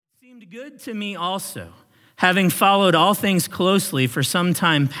good to me also, having followed all things closely for some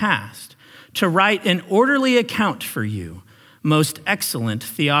time past, to write an orderly account for you, most excellent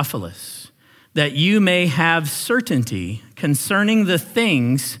Theophilus, that you may have certainty concerning the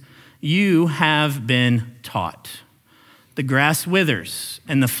things you have been taught. The grass withers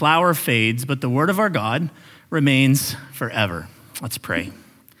and the flower fades, but the word of our God remains forever. Let's pray.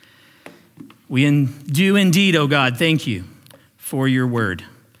 We do indeed, O God, thank you for your word.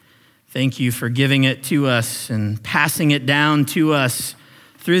 Thank you for giving it to us and passing it down to us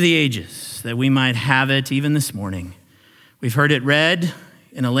through the ages, that we might have it even this morning. We've heard it read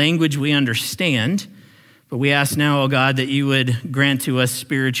in a language we understand, but we ask now, O God, that you would grant to us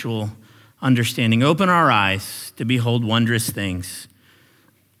spiritual understanding. Open our eyes to behold wondrous things.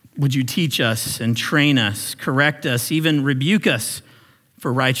 Would you teach us and train us, correct us, even rebuke us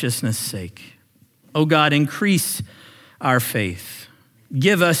for righteousness' sake? O God, increase our faith.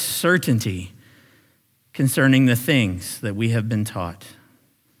 Give us certainty concerning the things that we have been taught.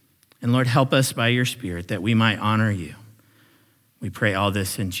 And Lord, help us by your Spirit that we might honor you. We pray all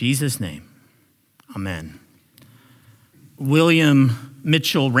this in Jesus' name. Amen. William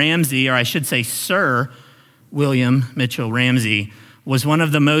Mitchell Ramsay, or I should say Sir William Mitchell Ramsay, was one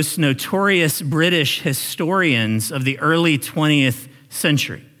of the most notorious British historians of the early 20th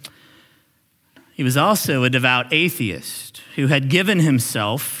century. He was also a devout atheist who had given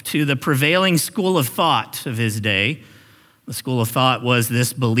himself to the prevailing school of thought of his day. The school of thought was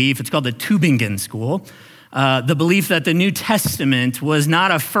this belief, it's called the Tübingen School, the belief that the New Testament was not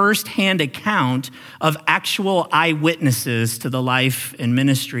a first-hand account of actual eyewitnesses to the life and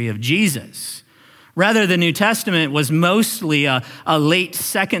ministry of Jesus. Rather, the New Testament was mostly a late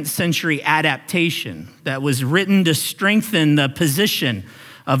second century adaptation that was written to strengthen the position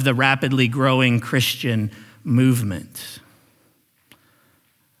of the rapidly growing Christian movement.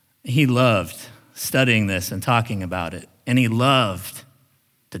 He loved studying this and talking about it, and he loved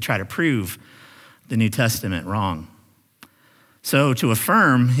to try to prove the New Testament wrong. So to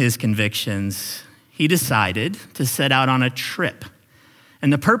affirm his convictions, he decided to set out on a trip.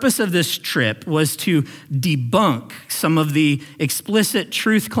 And the purpose of this trip was to debunk some of the explicit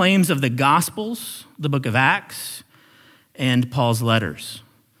truth claims of the Gospels, the book of Acts, and Paul's letters.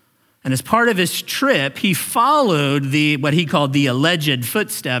 And as part of his trip, he followed what he called the alleged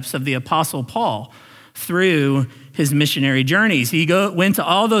footsteps of the Apostle Paul through his missionary journeys. He went to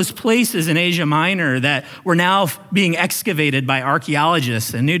all those places in Asia Minor that were now being excavated by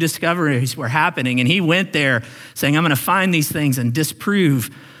archaeologists, and new discoveries were happening. And he went there saying, I'm going to find these things and disprove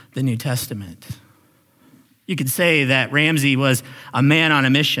the New Testament. You could say that Ramsay was a man on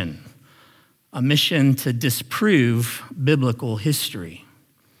a mission to disprove biblical history.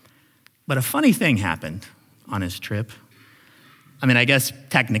 But a funny thing happened on his trip. I mean, I guess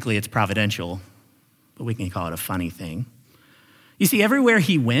technically it's providential, but we can call it a funny thing. You see, everywhere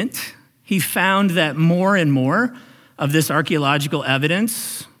he went, he found that more and more of this archaeological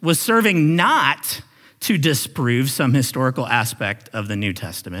evidence was serving not to disprove some historical aspect of the New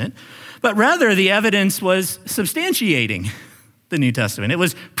Testament, but rather the evidence was substantiating the New Testament. It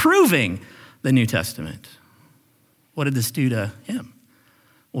was proving the New Testament. What did this do to him?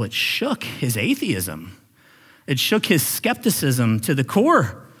 Well, it shook his atheism. It shook his skepticism to the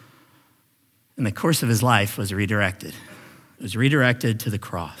core. And the course of his life was redirected. It was redirected to the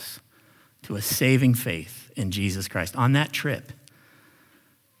cross, to a saving faith in Jesus Christ. On that trip,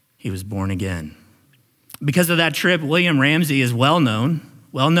 he was born again. Because of that trip, William Ramsay is well known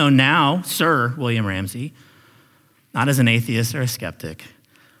now, Sir William Ramsay, not as an atheist or a skeptic,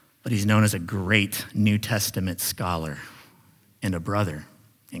 but he's known as a great New Testament scholar and a brother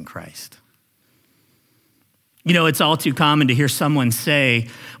in Christ. You know, it's all too common to hear someone say,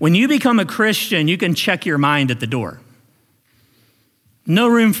 when you become a Christian, you can check your mind at the door. No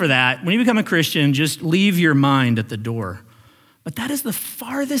room for that. When you become a Christian, just leave your mind at the door. But that is the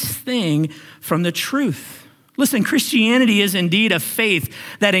farthest thing from the truth. Listen, Christianity is indeed a faith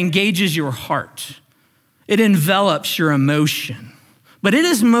that engages your heart. It envelops your emotion. But it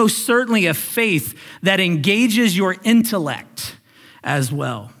is most certainly a faith that engages your intellect as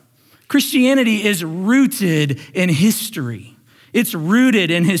well. Christianity is rooted in history. It's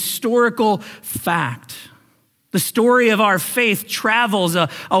rooted in historical fact. The story of our faith travels a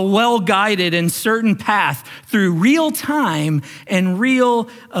well-guided and certain path through real time and real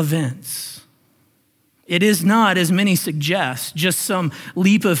events. It is not, as many suggest, just some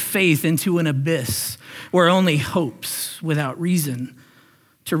leap of faith into an abyss where only hopes without reason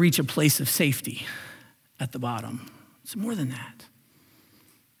to reach a place of safety at the bottom. It's more than that.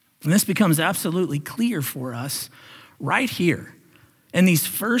 And this becomes absolutely clear for us right here in these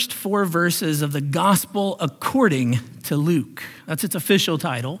first 4 verses of the Gospel according to Luke. That's its official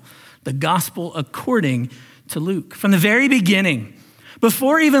title, the Gospel according to Luke. From the very beginning,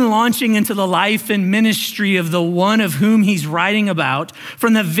 before even launching into the life and ministry of the one of whom he's writing about,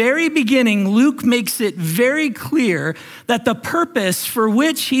 from the very beginning, Luke makes it very clear that the purpose for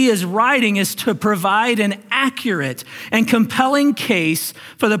which he is writing is to provide an accurate and compelling case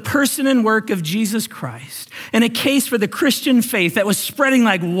for the person and work of Jesus Christ, and a case for the Christian faith that was spreading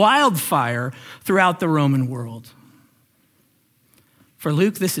like wildfire throughout the Roman world. For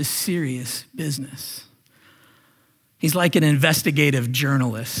Luke, this is serious business. He's like an investigative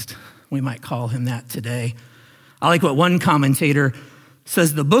journalist. We might call him that today. I like what one commentator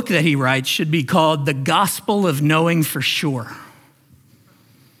says the book that he writes should be called The Gospel of Knowing for Sure.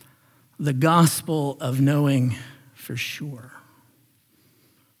 The Gospel of Knowing for Sure.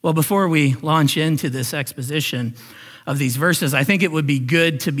 Well, before we launch into this exposition of these verses, I think it would be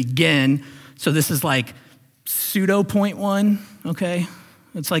good to begin. So this is like pseudo point 1, okay?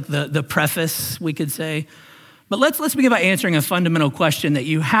 It's like the preface, we could say. But let's begin by answering a fundamental question that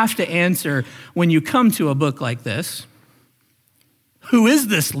you have to answer when you come to a book like this. Who is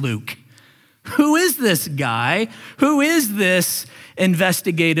this Luke? Who is this guy? Who is this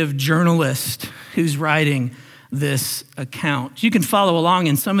investigative journalist who's writing this account? You can follow along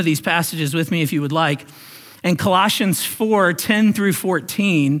in some of these passages with me if you would like. In Colossians 4:10 through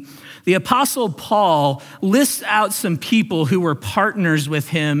 14, the Apostle Paul lists out some people who were partners with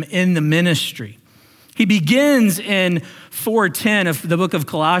him in the ministry. He begins in 4:10 of the book of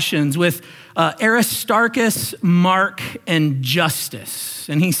Colossians with Aristarchus, Mark, and Justus.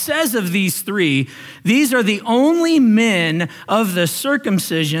 And he says of these 3, these are the only men of the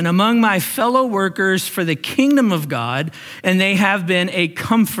circumcision among my fellow workers for the kingdom of God, and they have been a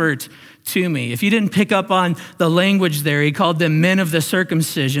comfort to me. If you didn't pick up on the language there, he called them men of the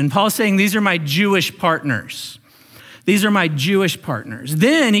circumcision. Paul's saying, these are my Jewish partners. These are my Jewish partners.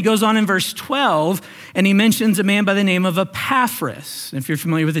 Then he goes on in verse 12, and he mentions a man by the name of Epaphras. If you're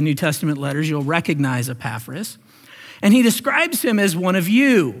familiar with the New Testament letters, you'll recognize Epaphras. And he describes him as one of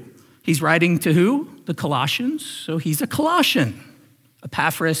you. He's writing to who? The Colossians. So he's a Colossian.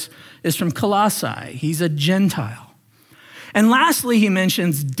 Epaphras is from Colossae. He's a Gentile. And lastly, he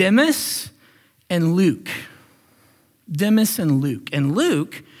mentions Demas and Luke. Demas and Luke. And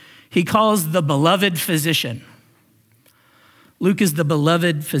Luke, he calls the beloved physician. Luke is the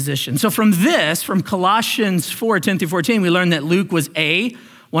beloved physician. So from Colossians 4:10 through 14, we learn that Luke was A,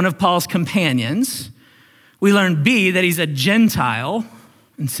 one of Paul's companions. We learn B, that he's a Gentile.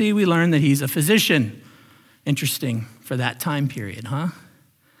 And C, we learn that he's a physician. Interesting for that time period, huh?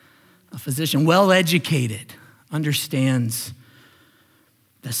 A physician, well-educated, understands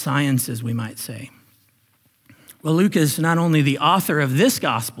the sciences, we might say. Well, Luke is not only the author of this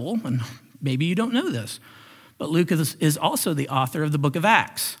gospel, and maybe you don't know this, but Luke is also the author of the book of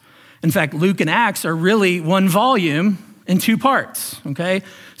Acts. In fact, Luke and Acts are really one volume in 2 parts, okay?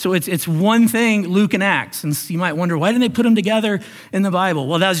 So it's one thing, Luke and Acts. And you might wonder, why didn't they put them together in the Bible?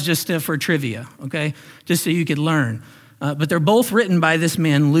 Well, that's just for trivia, okay? Just so you could learn. But they're both written by this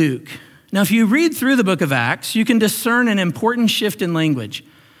man, Luke. Now, if you read through the book of Acts, you can discern an important shift in language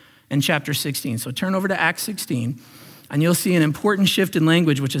in chapter 16. So turn over to Acts 16, and you'll see an important shift in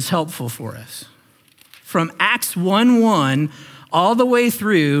language, which is helpful for us. From Acts 1:1 all the way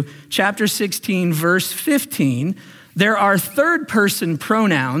through chapter 16, verse 15, there are third-person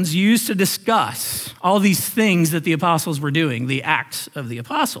pronouns used to discuss all these things that the apostles were doing, the Acts of the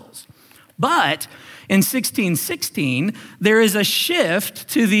Apostles. But in 16:16, there is a shift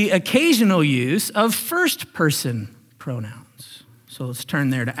to the occasional use of first-person pronouns. So let's turn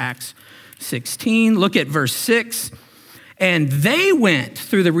there to Acts 16. Look at verse 6. And they went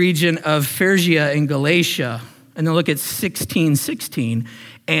through the region of Phrygia and Galatia. And then look at 16:16.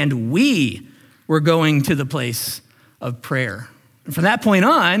 And we were going to the place of prayer. And from that point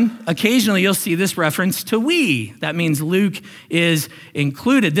on, occasionally you'll see this reference to we. That means Luke is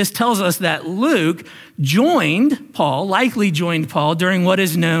included. This tells us that Luke likely joined Paul during what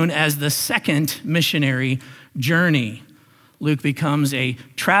is known as the second missionary journey. Luke becomes a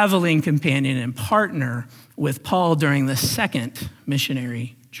traveling companion and partner with Paul during the second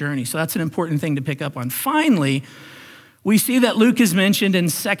missionary journey. So that's an important thing to pick up on. Finally, we see that Luke is mentioned in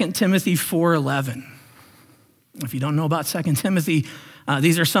 2 Timothy 4:11. If you don't know about 2 Timothy,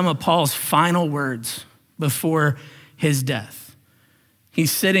 these are some of Paul's final words before his death.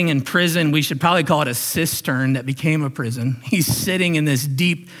 He's sitting in prison. We should probably call it a cistern that became a prison. He's sitting in this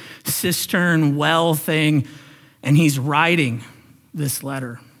deep cistern well thing, and he's writing this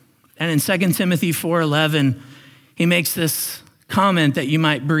letter. And in 2 Timothy 4:11, he makes this comment that you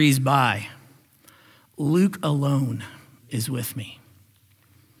might breeze by. Luke alone is with me.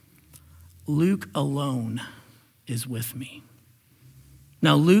 Luke alone is with me.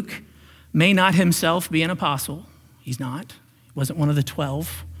 Now, Luke may not himself be an apostle. He's not. He wasn't one of the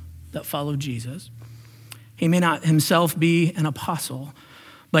 12 that followed Jesus. He may not himself be an apostle,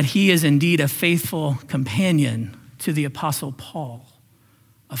 but he is indeed a faithful companion to the apostle Paul,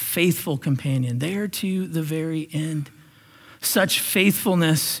 a faithful companion there to the very end. Such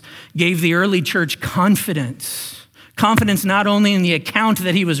faithfulness gave the early church confidence not only in the account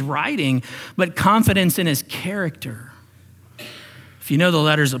that he was writing, but confidence in his character. If you know the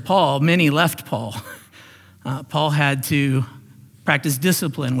letters of Paul, many left Paul. Paul had to practice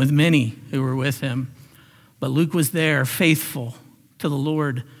discipline with many who were with him. But Luke was there, faithful to the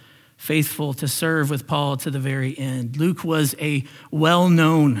Lord, faithful to serve with Paul to the very end. Luke was a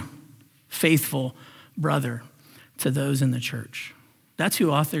well-known, faithful brother to those in the church. That's who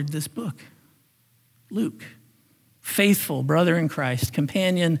authored this book. Luke, faithful brother in Christ,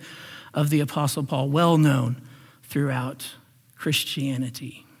 companion of the Apostle Paul, well-known throughout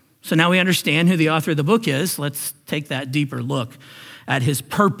Christianity. So now we understand who the author of the book is. Let's take that deeper look at his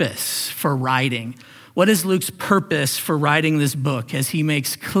purpose for writing. What is Luke's purpose for writing this book, as he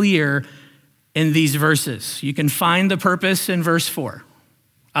makes clear in these verses? You can find the purpose in verse 4.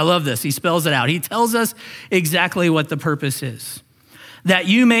 I love this. He spells it out. He tells us exactly what the purpose is. That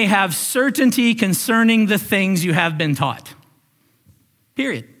you may have certainty concerning the things you have been taught.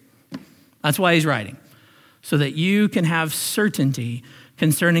 Period. That's why he's writing. So that you can have certainty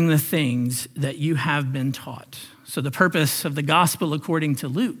concerning the things that you have been taught. So the purpose of the gospel according to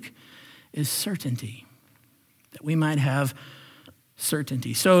Luke is certainty, that we might have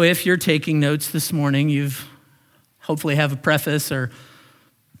certainty. So if you're taking notes this morning, you've hopefully have a preface or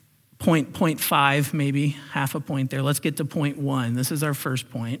point 5, maybe half a point there. Let's get to point 1. This is our first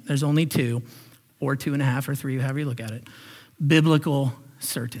point. There's only 2, or 2.5, or 3, however you look at it. Biblical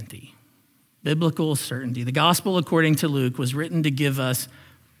certainty. Biblical certainty. The gospel according to Luke was written to give us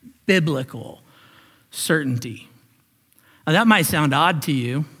biblical certainty. Now that might sound odd to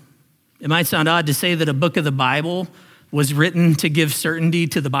you. It might sound odd to say that a book of the Bible was written to give certainty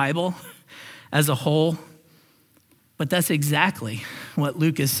to the Bible as a whole. But that's exactly what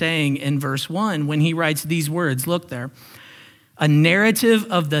Luke is saying in verse 1 when he writes these words. Look there. A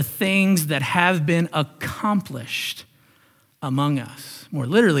narrative of the things that have been accomplished among us. More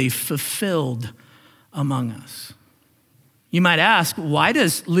literally, fulfilled among us. You might ask, why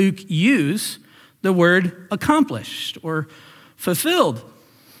does Luke use the word accomplished or fulfilled?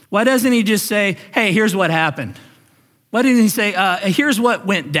 Why doesn't he just say, hey, here's what happened? Why didn't he say, here's what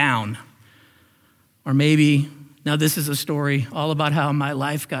went down? Or maybe, now this is a story all about how my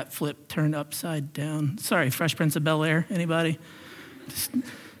life got turned upside down. Sorry, Fresh Prince of Bel-Air, anybody? Just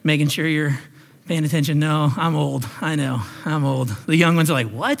making sure you're paying attention. No, I'm old. I know, I'm old. The young ones are like,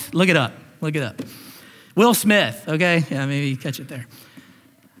 what? Look it up. Will Smith, okay? Yeah, maybe catch it there.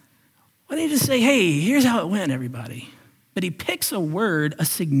 Why didn't he just say, hey, here's how it went, everybody? But he picks a word, a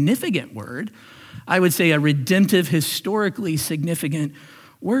significant word, I would say a redemptive, historically significant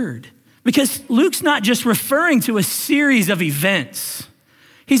word. Because Luke's not just referring to a series of events.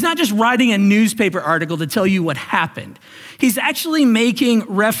 He's not just writing a newspaper article to tell you what happened. He's actually making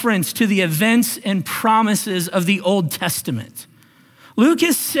reference to the events and promises of the Old Testament. Luke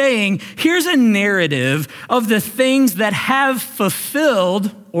is saying, here's a narrative of the things that have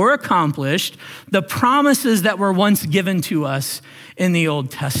fulfilled or accomplished the promises that were once given to us in the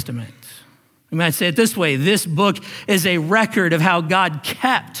Old Testament. We might say it this way: this book is a record of how God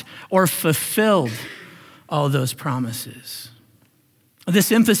kept or fulfilled all those promises.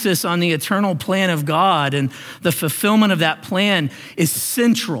 This emphasis on the eternal plan of God and the fulfillment of that plan is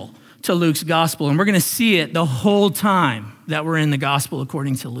central to Luke's gospel. And we're going to see it the whole time that we're in the gospel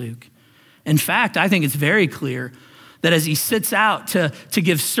according to Luke. In fact, I think it's very clear that as he sets out to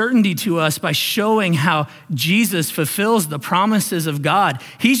give certainty to us by showing how Jesus fulfills the promises of God,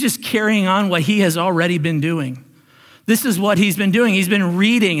 he's just carrying on what he has already been doing. This is what he's been doing. He's been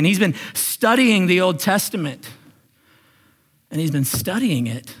reading and he's been studying the Old Testament. And he's been studying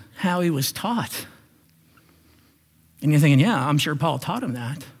it how he was taught. And you're thinking, yeah, I'm sure Paul taught him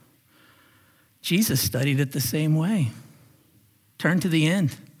that. Jesus studied it the same way. Turn to the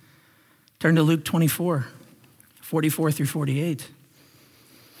end. Turn to Luke 24, 44 through 48.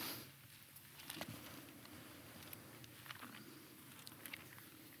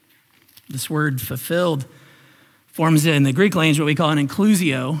 This word fulfilled forms in the Greek language what we call an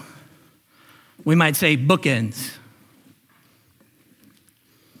inclusio. We might say bookends.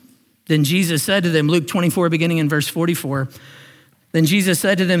 Then Jesus said to them, Luke 24, beginning in verse 44, Then Jesus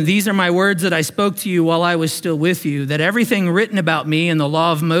said to them, "These are my words that I spoke to you while I was still with you, that everything written about me in the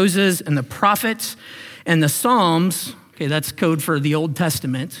law of Moses and the prophets and the Psalms," okay, that's code for the Old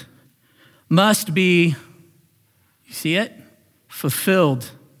Testament, "must be," you see it,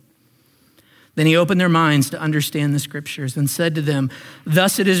 "fulfilled." Then he opened their minds to understand the scriptures and said to them,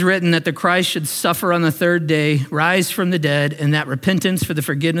 "Thus it is written that the Christ should suffer on the third day, rise from the dead, and that repentance for the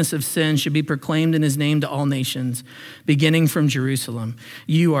forgiveness of sins should be proclaimed in his name to all nations, beginning from Jerusalem.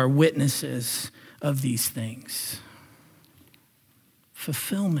 You are witnesses of these things."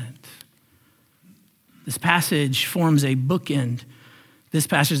 Fulfillment. This passage forms a bookend, this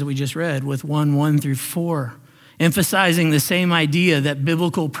passage that we just read, with 1 through 4. Emphasizing the same idea that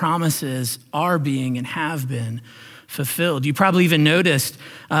biblical promises are being and have been fulfilled. You probably even noticed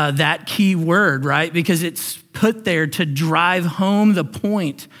that key word, right? Because it's put there to drive home the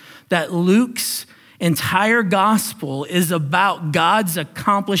point that Luke's entire gospel is about God's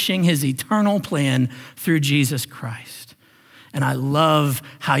accomplishing his eternal plan through Jesus Christ. And I love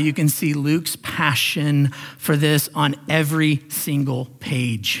how you can see Luke's passion for this on every single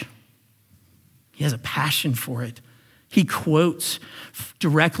page. He has a passion for it. He quotes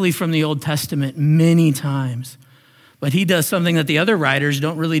directly from the Old Testament many times. But he does something that the other writers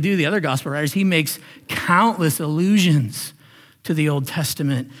don't really do, the other gospel writers. He makes countless allusions to the Old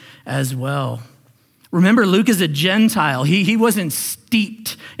Testament as well. Remember, Luke is a Gentile. He wasn't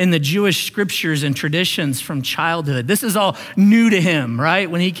steeped in the Jewish scriptures and traditions from childhood. This is all new to him, right,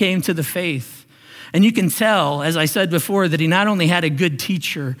 when he came to the faith. And you can tell, as I said before, that he not only had a good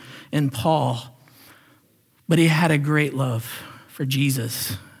teacher in Paul, but he had a great love for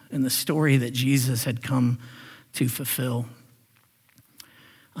Jesus and the story that Jesus had come to fulfill.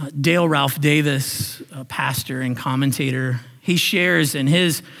 Dale Ralph Davis, a pastor and commentator, he shares in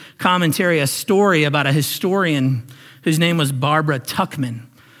his commentary a story about a historian whose name was Barbara Tuchman,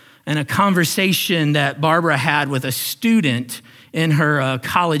 and a conversation that Barbara had with a student in her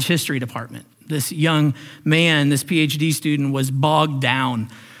college history department. This young man, this PhD student, was bogged down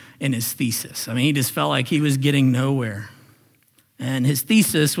in his thesis. I mean, he just felt like he was getting nowhere. And his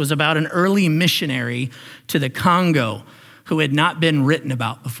thesis was about an early missionary to the Congo who had not been written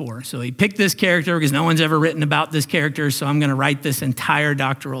about before. So he picked this character because no one's ever written about this character, so I'm going to write this entire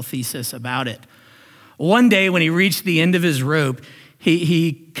doctoral thesis about it. One day when he reached the end of his rope,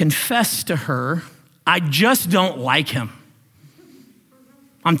 he confessed to her, "I just don't like him.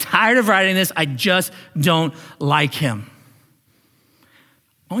 I'm tired of writing this. I just don't like him."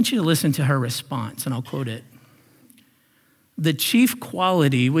 I want you to listen to her response, and I'll quote it. "The chief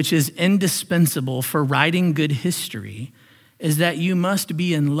quality which is indispensable for writing good history is that you must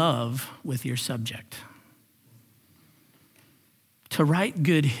be in love with your subject." To write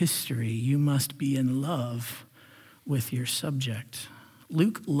good history, you must be in love with your subject.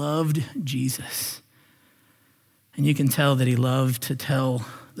 Luke loved Jesus, and you can tell that he loved to tell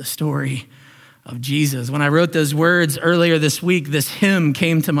the story of Jesus. When I wrote those words earlier this week, this hymn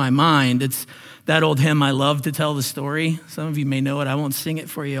came to my mind. It's that old hymn, "I love to tell the story." Some of you may know it. I won't sing it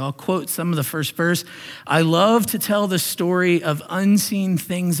for you. I'll quote some of the first verse. "I love to tell the story of unseen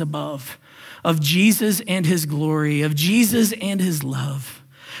things above, of Jesus and his glory, of Jesus and his love.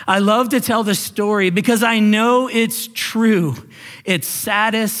 I love to tell the story because I know it's true. It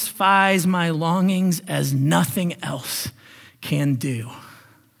satisfies my longings as nothing else can do."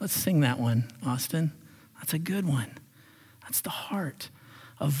 Let's sing that one, Austin. That's a good one. That's the heart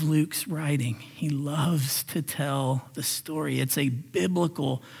of Luke's writing. He loves to tell the story. It's a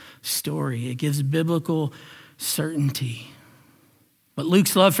biblical story. It gives biblical certainty. But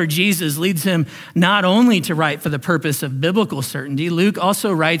Luke's love for Jesus leads him not only to write for the purpose of biblical certainty, Luke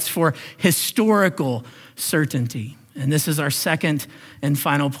also writes for historical certainty. And this is our second and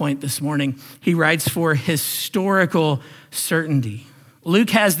final point this morning. He writes for historical certainty.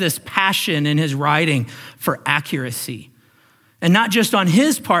 Luke has this passion in his writing for accuracy. And not just on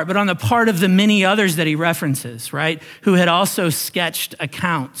his part, but on the part of the many others that he references, right? Who had also sketched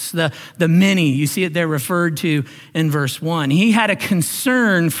accounts. The many, you see it there referred to in verse 1. He had a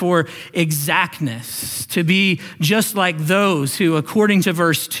concern for exactness, to be just like those who, according to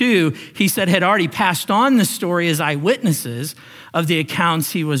verse 2, he said had already passed on the story as eyewitnesses of the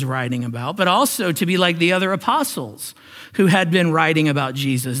accounts he was writing about, but also to be like the other apostles who had been writing about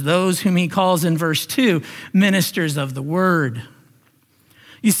Jesus, those whom he calls in verse 2, ministers of the word.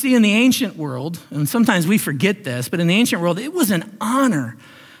 You see, in the ancient world, and sometimes we forget this, but in the ancient world, it was an honor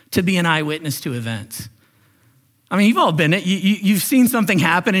to be an eyewitness to events. I mean, you've all been it. You've seen something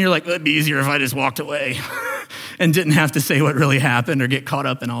happen and you're like, it'd be easier if I just walked away and didn't have to say what really happened or get caught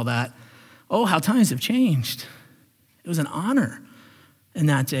up in all that. Oh, how times have changed. It was an honor in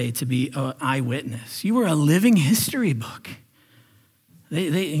that day to be an eyewitness. You were a living history book.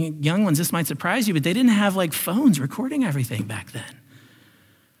 Young ones, this might surprise you, but they didn't have like phones recording everything back then.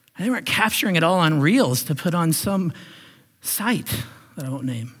 They weren't capturing it all on reels to put on some site that I won't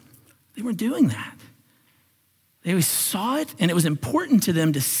name. They weren't doing that. They always saw it, and it was important to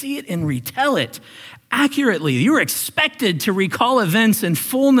them to see it and retell it accurately. You were expected to recall events in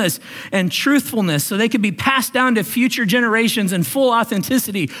fullness and truthfulness so they could be passed down to future generations in full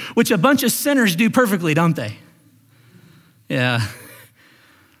authenticity, which a bunch of sinners do perfectly, don't they? Yeah.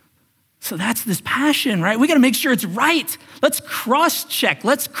 So that's this passion, right? We got to make sure it's right. Let's cross-check.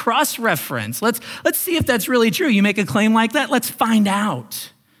 Let's cross-reference. Let's see if that's really true. You make a claim like that, let's find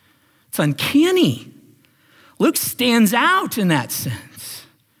out. It's uncanny. Luke stands out in that sense.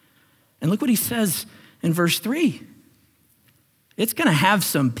 And look what he says in verse 3. It's going to have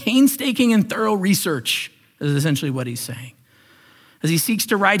some painstaking and thorough research, is essentially what he's saying. As he seeks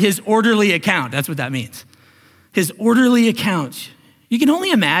to write his orderly account, that's what that means. His orderly account. You can only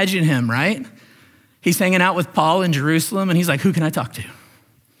imagine him, right? He's hanging out with Paul in Jerusalem, and he's like, who can I talk to?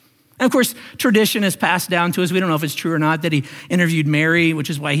 And of course, tradition is passed down to us. We don't know if it's true or not that he interviewed Mary,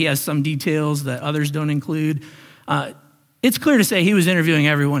 which is why he has some details that others don't include. It's clear to say he was interviewing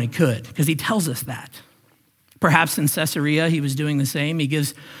everyone he could, because he tells us that. Perhaps in Caesarea, he was doing the same. He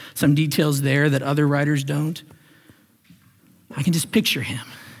gives some details there that other writers don't. I can just picture him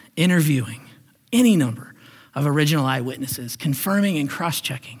interviewing any number of original eyewitnesses, confirming and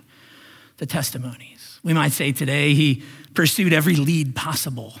cross-checking the testimonies. We might say today he pursued every lead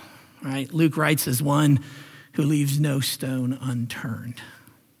possible, right? Luke writes as one who leaves no stone unturned.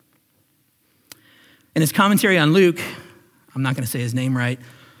 In his commentary on Luke, I'm not going to say his name right,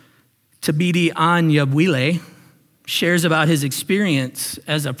 Tabidi Anyabwile shares about his experience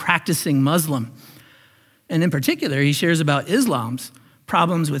as a practicing Muslim. And in particular, he shares about Islam's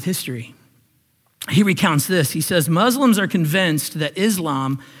problems with history. He recounts this. He says, Muslims are convinced that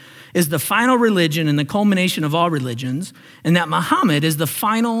Islam is the final religion and the culmination of all religions, and that Muhammad is the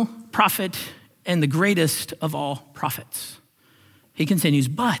final prophet and the greatest of all prophets. He continues,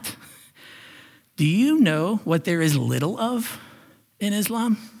 but do you know what there is little of in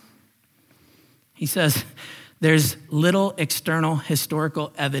Islam? He says, there's little external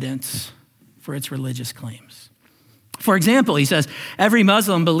historical evidence for its religious claims. For example, he says, every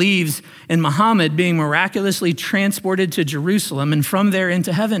Muslim believes in Muhammad being miraculously transported to Jerusalem and from there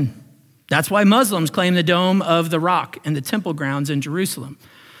into heaven. That's why Muslims claim the Dome of the Rock and the temple grounds in Jerusalem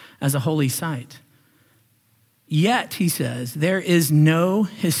as a holy site. Yet, he says, there is no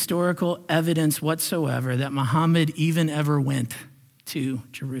historical evidence whatsoever that Muhammad even ever went to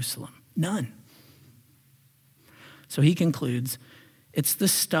Jerusalem. None. So he concludes, it's the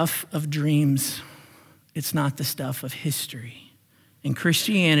stuff of dreams. It's not the stuff of history. In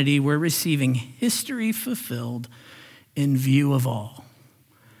Christianity, we're receiving history fulfilled in view of all.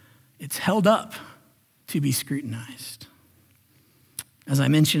 It's held up to be scrutinized. As I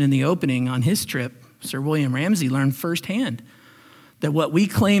mentioned in the opening, on his trip, Sir William Ramsay learned firsthand that what we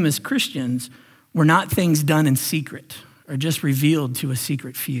claim as Christians were not things done in secret or just revealed to a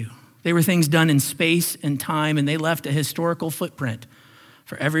secret few. They were things done in space and time, and they left a historical footprint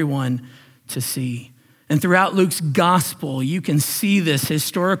for everyone to see. And throughout Luke's gospel, you can see this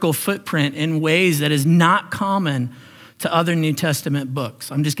historical footprint in ways that is not common to other New Testament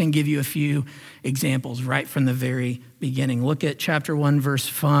books. I'm just going to give you a few examples right from the very beginning. Look at chapter 1, verse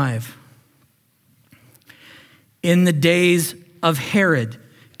 5. In the days of Herod,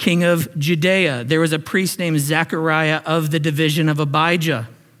 king of Judea, there was a priest named Zechariah of the division of Abijah.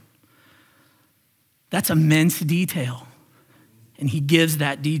 That's immense detail, and he gives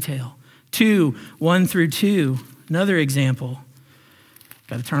that detail. 2, 1 through 2, another example.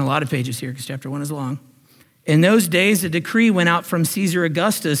 Got to turn a lot of pages here because chapter 1 is long. In those days, a decree went out from Caesar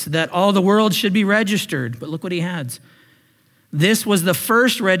Augustus that all the world should be registered. But look what he adds. This was the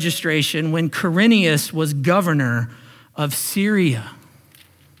first registration when Quirinius was governor of Syria.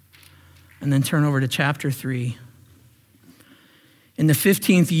 And then turn over to chapter 3. In the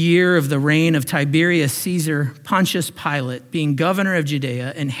 15th year of the reign of Tiberius Caesar, Pontius Pilate being governor of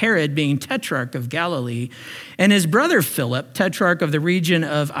Judea, and Herod being tetrarch of Galilee, and his brother Philip, tetrarch of the region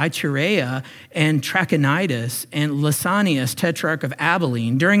of Iturea and Trachonitis, and Lysanias, tetrarch of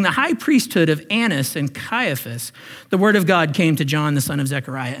Abilene, during the high priesthood of Annas and Caiaphas, the word of God came to John, the son of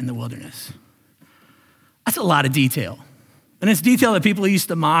Zechariah, in the wilderness. That's a lot of detail. And it's detail that people used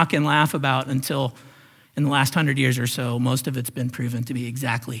to mock and laugh about until in the last 100 years or so, most of it's been proven to be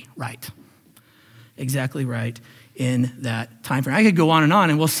exactly right. Exactly right in that time frame. I could go on,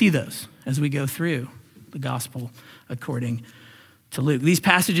 and we'll see those as we go through the gospel according to Luke. These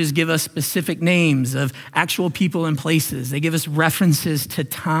passages give us specific names of actual people and places. They give us references to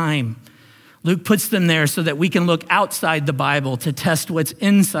time. Luke puts them there so that we can look outside the Bible to test what's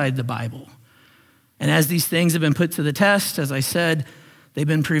inside the Bible. And as these things have been put to the test, as I said, they've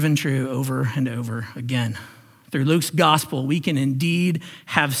been proven true over and over again. Through Luke's gospel, we can indeed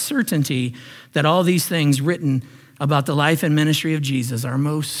have certainty that all these things written about the life and ministry of Jesus are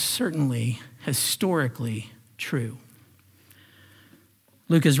most certainly historically true.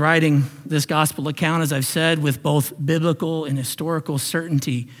 Luke is writing this gospel account, as I've said, with both biblical and historical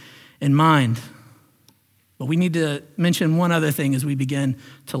certainty in mind. But we need to mention one other thing as we begin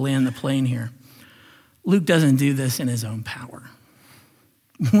to land the plane here. Luke doesn't do this in his own power.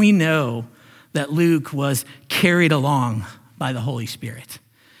 We know that Luke was carried along by the Holy Spirit.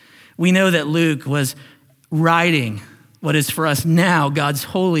 We know that Luke was writing what is for us now God's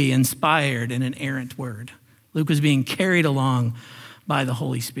holy, inspired, and inerrant word. Luke was being carried along by the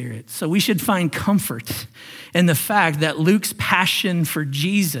Holy Spirit. So we should find comfort in the fact that Luke's passion for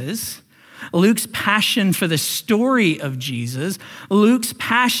Jesus, Luke's passion for the story of Jesus, Luke's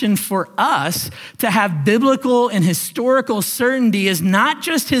passion for us to have biblical and historical certainty is not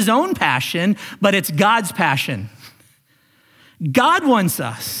just his own passion, but it's God's passion. God wants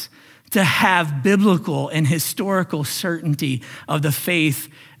us to have biblical and historical certainty of the faith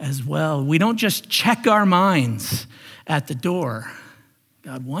as well. We don't just check our minds at the door.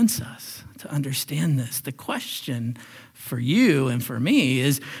 God wants us to understand this. The question for you and for me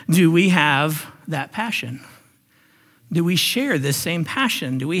is, do we have that passion? Do we share this same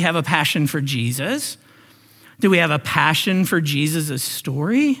passion? Do we have a passion for Jesus? Do we have a passion for Jesus'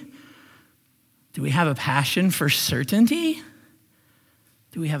 story? Do we have a passion for certainty?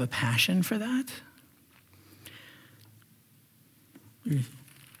 Do we have a passion for that?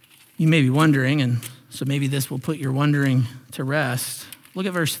 You may be wondering, and so maybe this will put your wondering to rest. Look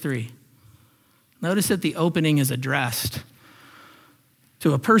at verse 3. Notice that the opening is addressed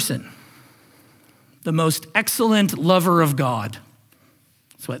to a person, the most excellent lover of God.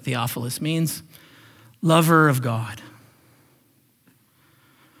 That's what Theophilus means, lover of God.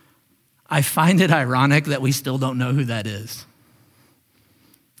 I find it ironic that we still don't know who that is.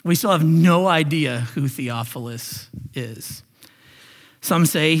 We still have no idea who Theophilus is. Some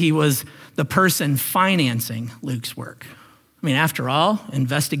say he was the person financing Luke's work. I mean, after all,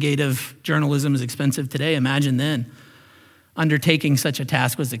 investigative journalism is expensive today. Imagine then. Undertaking such a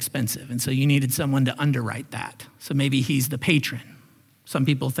task was expensive, and so you needed someone to underwrite that. So maybe he's the patron. Some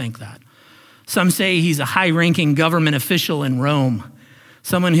people think that. Some say he's a high-ranking government official in Rome,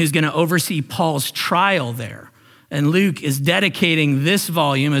 someone who's going to oversee Paul's trial there. And Luke is dedicating this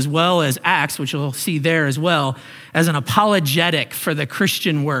volume, as well as Acts, which we'll see there as well, as an apologetic for the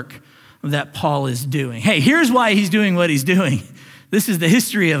Christian work that Paul is doing. Hey, here's why he's doing what he's doing. This is the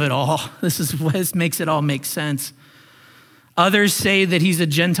history of it all. This is what makes it all make sense. Others say that he's a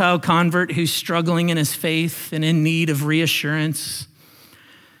Gentile convert who's struggling in his faith and in need of reassurance.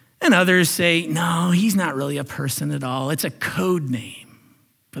 And others say, no, he's not really a person at all. It's a code name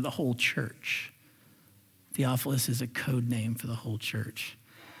for the whole church. Theophilus is a code name for the whole church.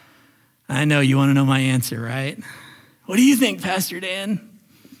 I know you want to know my answer, right? What do you think, Pastor Dan?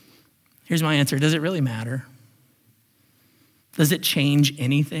 Here's my answer. Does it really matter? Does it change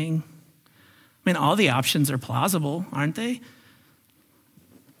anything? I mean, all the options are plausible, aren't they?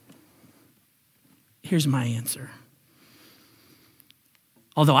 Here's my answer.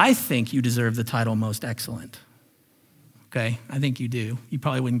 Although I think you deserve the title most excellent, okay? I think you do. You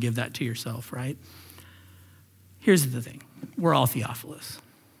probably wouldn't give that to yourself, right? Here's the thing. We're all Theophilus.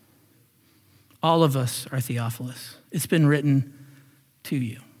 All of us are Theophilus. It's been written to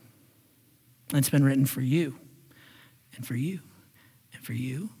you. It's been written for you, and for you, and for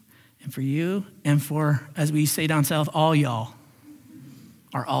you, and for you, and for, as we say down south, all y'all,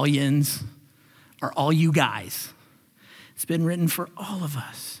 or all yins, or all you guys. It's been written for all of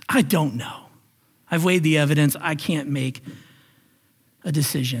us. I don't know. I've weighed the evidence. I can't make a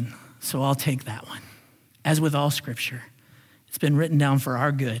decision, so I'll take that one. As with all scripture, it's been written down for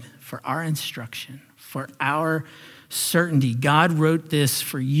our good, for our instruction, for our certainty. God wrote this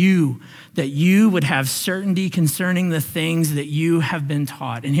for you, that you would have certainty concerning the things that you have been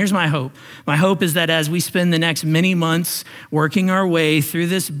taught. And here's my hope. My hope is that as we spend the next many months working our way through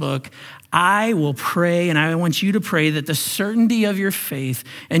this book, I will pray, and I want you to pray that the certainty of your faith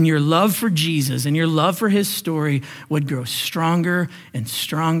and your love for Jesus and your love for his story would grow stronger and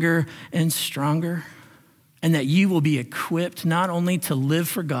stronger and stronger. And that you will be equipped not only to live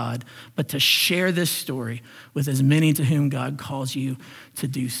for God, but to share this story with as many to whom God calls you to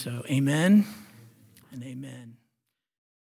do so. Amen and amen.